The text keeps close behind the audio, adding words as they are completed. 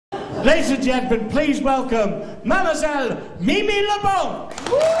Ladies and gentlemen, please welcome Mademoiselle Mimi Le Bon.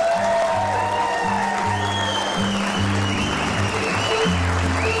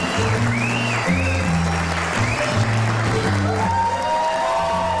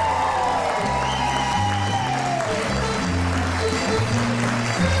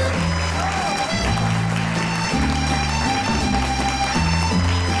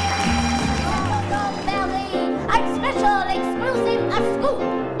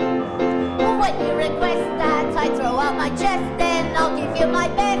 My chest, then I'll give you my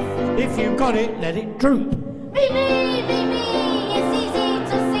best. If you got it, let it droop. Me, it's easy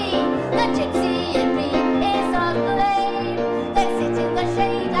to see. The gypsy in me is a flame. They sit in the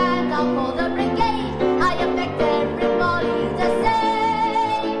shade and I'll call the brigade. I affect everybody the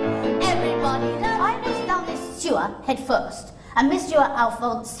same. Everybody loves I missed down this sewer head first, and Monsieur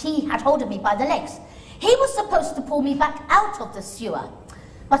Alphonse, he had hold of me by the legs. He was supposed to pull me back out of the sewer,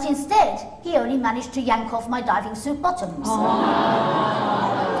 but instead, he only managed to yank off my diving suit bottoms. Oh.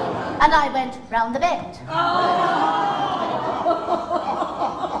 And I went round the bend. Oh.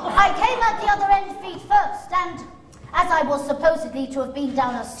 I came at the other end feet first, and as I was supposedly to have been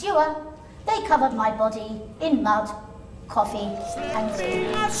down a sewer, they covered my body in mud, coffee, and tea.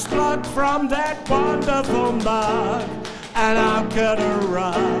 A slug from that wonderful mug, and how could a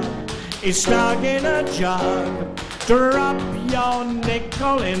rug is stuck in a jug? Drop your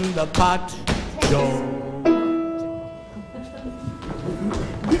nickel in the pot, Joe.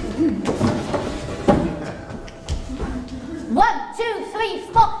 1, 2, 3,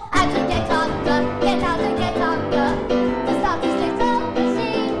 4. And to get under, get out and get under. The start is little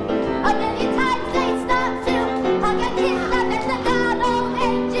machine. A million times they start to hug and kiss and then the guard old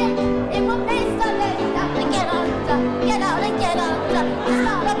engine. It will miss the lady down and get under, get out and get under. The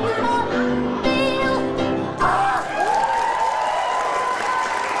start of the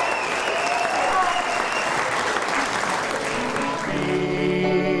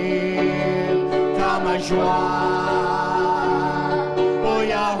joie, oh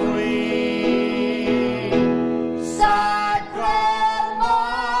Yahweh, sacrement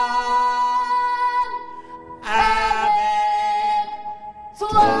avec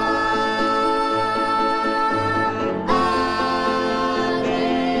toi,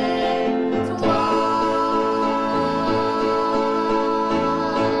 avec toi.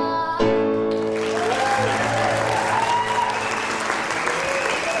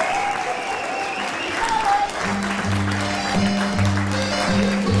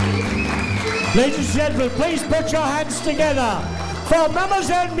 Ladies and gentlemen, please put your hands together for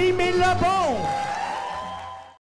Mademoiselle Mimi Le Bon.